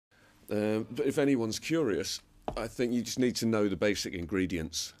But if anyone's curious, I think you just need to know the basic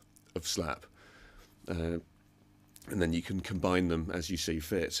ingredients of slap, and then you can combine them as you see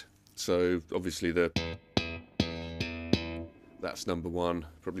fit. So obviously that's number one,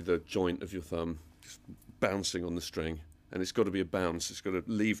 probably the joint of your thumb, just bouncing on the string. And it's got to be a bounce, it's got to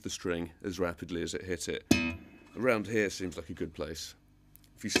leave the string as rapidly as it hit it. Around here seems like a good place.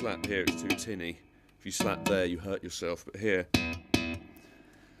 If you slap here, it's too tinny. If you slap there, you hurt yourself, but here...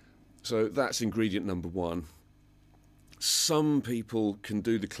 So that's ingredient number one. Some people can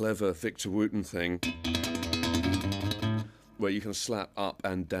do the clever Victor Wooten thing, where you can slap up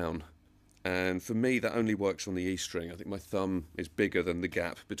and down. And for me, that only works on the E string. I think my thumb is bigger than the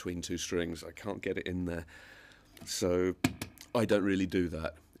gap between two strings. I can't get it in there. So I don't really do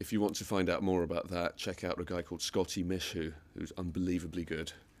that. If you want to find out more about that, check out a guy called Scotty Mishu, who's unbelievably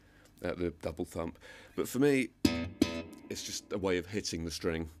good at the double thump. But for me, it's just a way of hitting the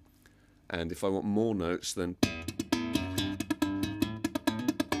string. And if I want more notes, then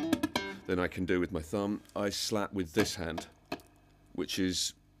I can do with my thumb. I slap with this hand, which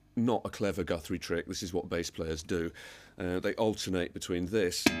is not a clever Guthrie trick. This is what bass players do. They alternate between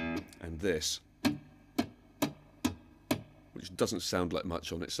this and this, which doesn't sound like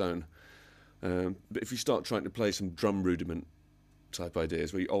much on its own. But if you start trying to play some drum rudiment type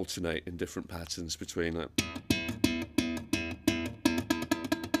ideas, where you alternate in different patterns between it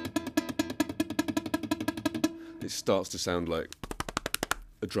starts to sound like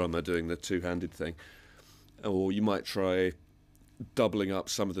a drummer doing the two-handed thing. Or you might try doubling up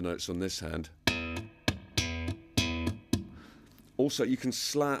some of the notes on this hand. Also, you can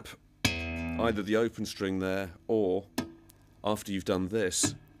slap either the open string there, or after you've done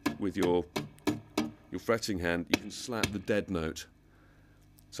this with your fretting hand, you can slap the dead note.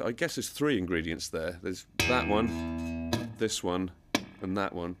 So I guess there's three ingredients there. There's that one, this one, and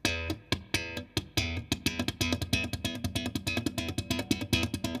that one.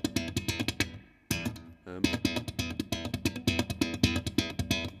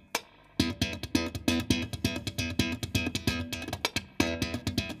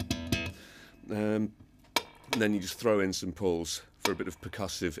 Then you just throw in some pulls for a bit of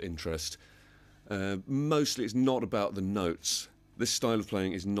percussive interest. Mostly it's not about the notes. This style of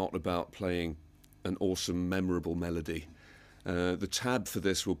playing is not about playing an awesome, memorable melody. The tab for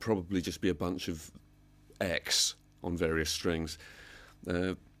this will probably just be a bunch of X on various strings.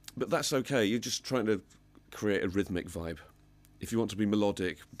 But that's okay, you're just trying to create a rhythmic vibe. If you want to be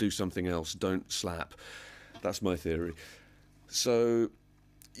melodic, do something else, don't slap. That's my theory. So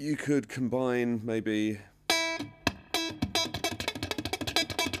you could combine maybe...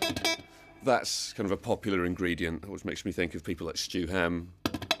 That's kind of a popular ingredient, which makes me think of people like Stu Ham,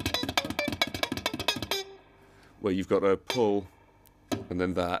 where you've got a pull, and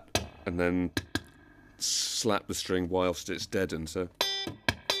then that, and then slap the string whilst it's deadened. So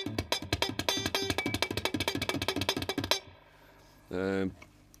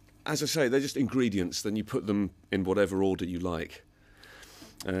as I say, they're just ingredients, then you put them in whatever order you like.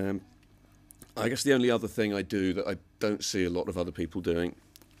 I guess the only other thing I do that I don't see a lot of other people doing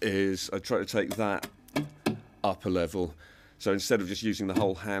is I try to take that up a level. So instead of just using the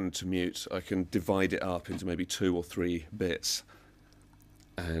whole hand to mute, I can divide it up into maybe 2 or 3 bits.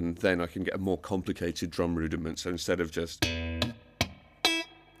 And then I can get a more complicated drum rudiment. So instead of just...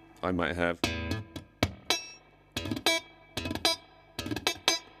 I might have...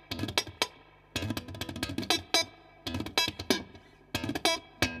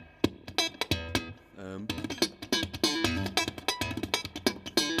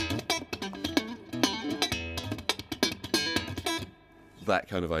 that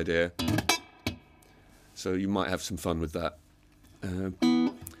kind of idea. So you might have some fun with that. And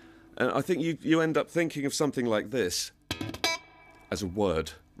I think you end up thinking of something like this as a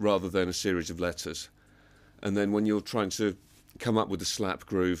word rather than a series of letters. And then when you're trying to come up with a slap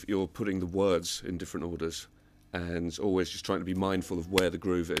groove, you're putting the words in different orders and always just trying to be mindful of where the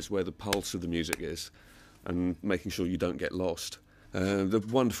groove is, where the pulse of the music is, and making sure you don't get lost. The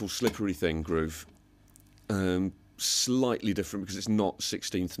wonderful Slippery Thing groove, slightly different because it's not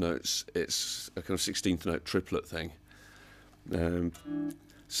 16th notes, it's a kind of 16th note triplet thing.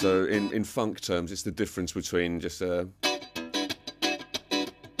 So in funk terms, it's the difference between just a...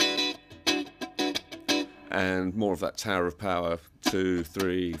 and more of that Tower of Power, 2,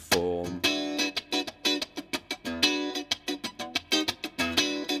 3, 4...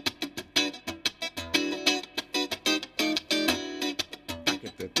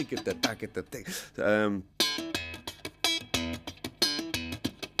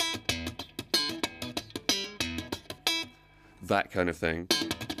 that kind of thing.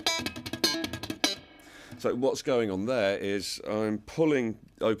 So what's going on there is I'm pulling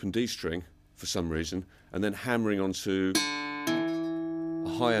open D string for some reason and then hammering onto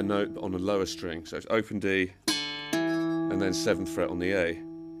a higher note on a lower string. So it's open D and then 7th fret on the A.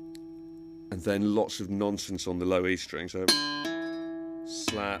 And then lots of nonsense on the low E string. So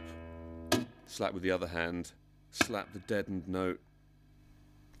slap, slap with the other hand, slap the deadened note,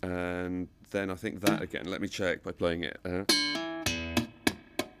 and then I think that again. Let me check by playing it.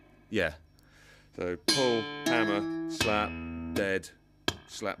 Yeah. So pull, hammer, slap, dead,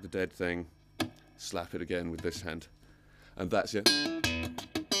 slap the dead thing, slap it again with this hand. And that's it.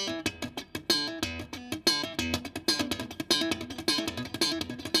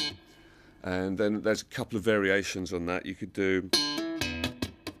 And then there's a couple of variations on that. You could do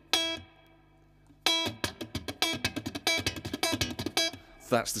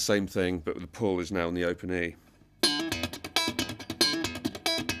that's the same thing, but the pull is now on the open E.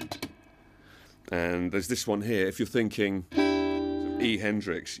 And there's this one here. If you're thinking E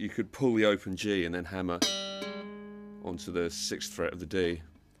Hendrix, you could pull the open G and then hammer onto the 6th fret of the D.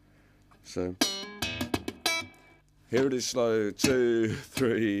 So here it is slow, 2,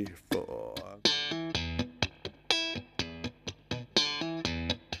 3, 4.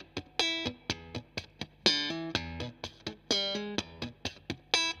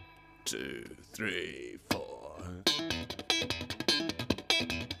 2, 3, 4.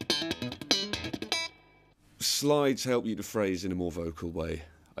 Slides help you to phrase in a more vocal way,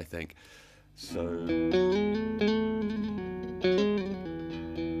 I think. So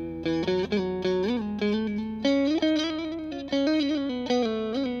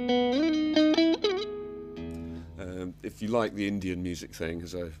if you like the Indian music thing,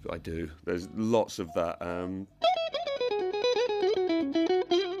 as I do, there's lots of that.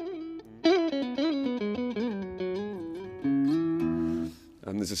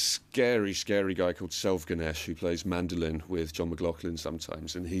 And there's a scary, scary guy called Selv Ganesh who plays mandolin with John McLaughlin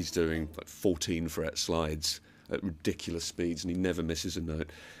sometimes, and he's doing like 14 fret slides at ridiculous speeds, and he never misses a note.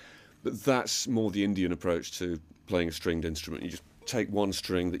 But that's more the Indian approach to playing a stringed instrument. You just take one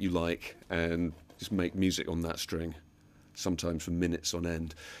string that you like and just make music on that string, sometimes for minutes on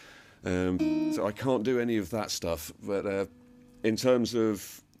end. So I can't do any of that stuff, but in terms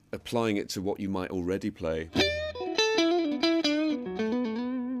of applying it to what you might already play,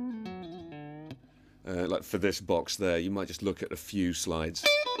 like for this box there, you might just look at a few slides.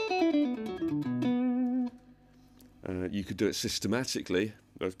 You could do it systematically,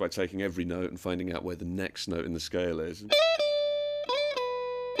 both by taking every note and finding out where the next note in the scale is.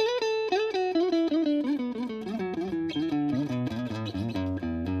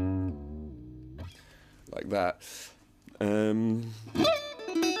 Like that.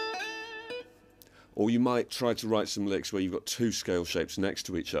 Or you might try to write some licks where you've got two scale shapes next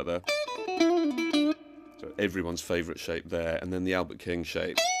to each other. So everyone's favourite shape there, and then the Albert King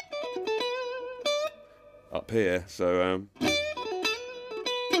shape up here. So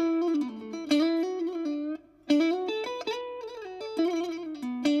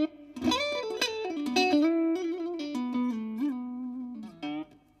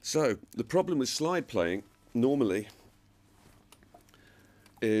so the problem with slide playing normally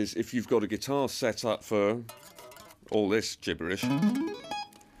is if you've got a guitar set up for all this gibberish,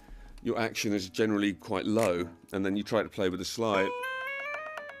 your action is generally quite low, and then you try to play with a slide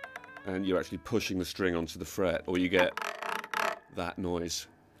and you're actually pushing the string onto the fret, or you get that noise,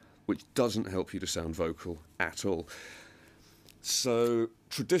 which doesn't help you to sound vocal at all. So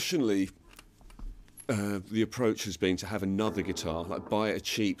traditionally, the approach has been to have another guitar, like buy a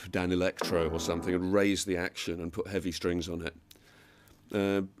cheap Dan Electro or something and raise the action and put heavy strings on it.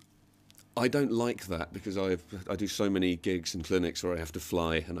 I don't like that because I do so many gigs and clinics where I have to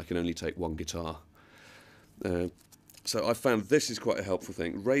fly and I can only take one guitar. So I found this is quite a helpful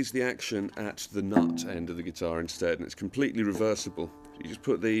thing. Raise the action at the nut end of the guitar instead, and it's completely reversible. You just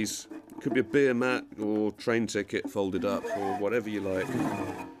put these, it could be a beer mat or train ticket folded up or whatever you like.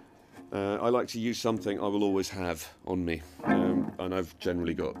 I like to use something I will always have on me, and I've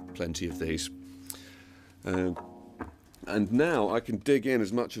generally got plenty of these. And now I can dig in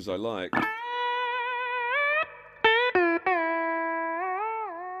as much as I like.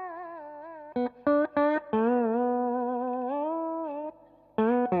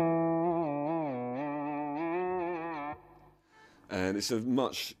 And it's a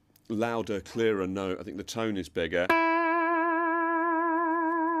much louder, clearer note. I think the tone is bigger.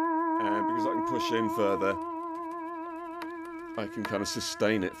 And because I can push in further, I can kind of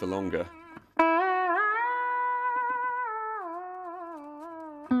sustain it for longer.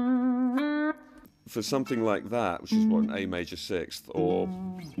 For something like that, which is what, an A major 6th or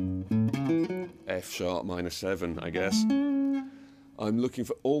F sharp minor 7, I guess. I'm looking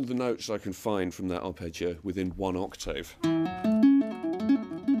for all the notes I can find from that arpeggio within 1 octave.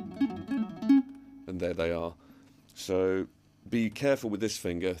 And there they are. So be careful with this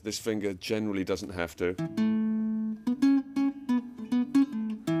finger. This finger generally doesn't have to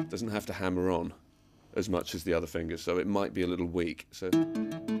hammer on as much as the other fingers, so it might be a little weak. So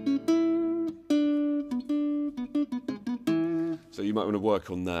you might want to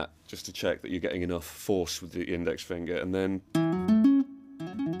work on that just to check that you're getting enough force with the index finger, and then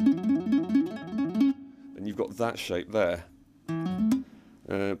you've got that shape there.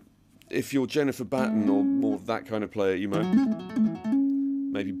 If you're Jennifer Batten or more that kind of player, you might,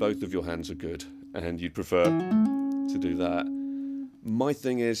 maybe both of your hands are good and you'd prefer to do that. My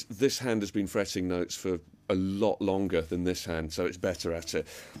thing is, this hand has been fretting notes for a lot longer than this hand, so it's better at it.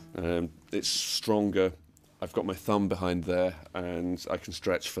 It's stronger. I've got my thumb behind there and I can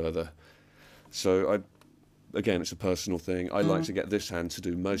stretch further. So again, it's a personal thing. I like to get this hand to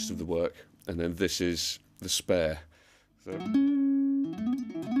do most of the work, and then this is the spare.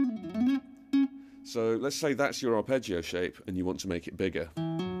 So let's say that's your arpeggio shape and you want to make it bigger.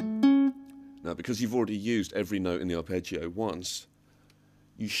 Now, because you've already used every note in the arpeggio once,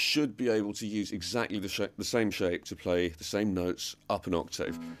 you should be able to use exactly the same shape to play the same notes up an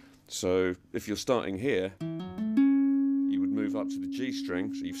octave. So if you're starting here, you would move up to the G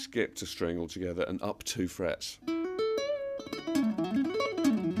string, so you've skipped a string altogether, and up 2 frets.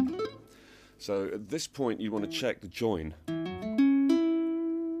 So at this point you want to check the join.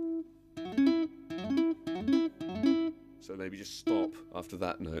 So maybe just stop after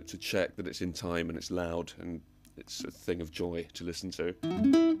that note to check that it's in time and it's loud and it's a thing of joy to listen to.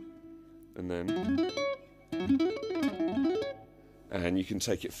 And then... and you can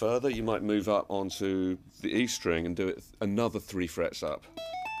take it further. You might move up onto the E string and do it another 3 frets up.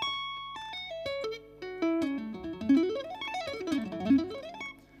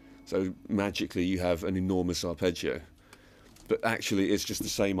 So magically you have an enormous arpeggio. But actually it's just the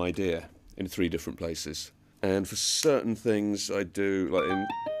same idea in 3 different places. And for certain things I do, like in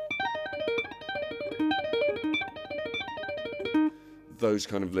those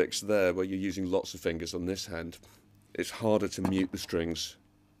kind of licks there where you're using lots of fingers on this hand, it's harder to mute the strings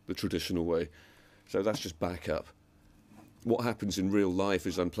the traditional way. So that's just backup. What happens in real life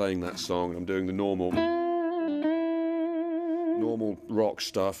is I'm playing that song and I'm doing the normal rock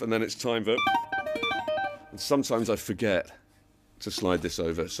stuff, and then it's time for... and sometimes I forget to slide this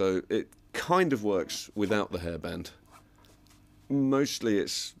over, so it kind of works without the hairband. Mostly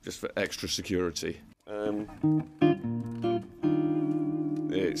it's just for extra security.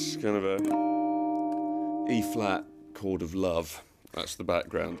 It's kind of a E-flat chord of love. That's the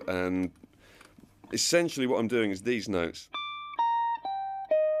background, and essentially what I'm doing is these notes.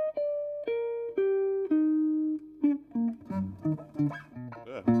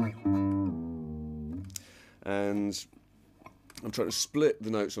 And I'm trying to split the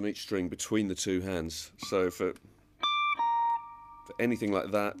notes on each string between the 2 hands. So for anything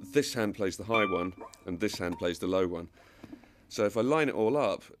like that, this hand plays the high one and this hand plays the low one. So if I line it all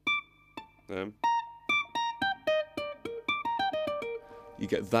up, you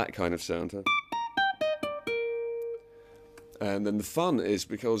get that kind of sound. And then the fun is,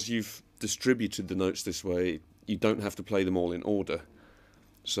 because you've distributed the notes this way, you don't have to play them all in order.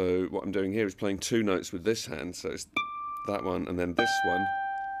 So what I'm doing here is playing 2 notes with this hand, so it's that one and then this one.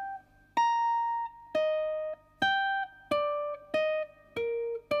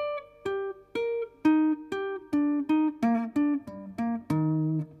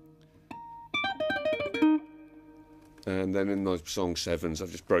 And then in those song 7s,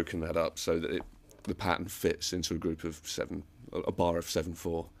 I've just broken that up so that the pattern fits into a group of 7, a bar of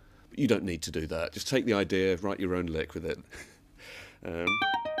 7/4. But you don't need to do that. Just take the idea, write your own lick with it.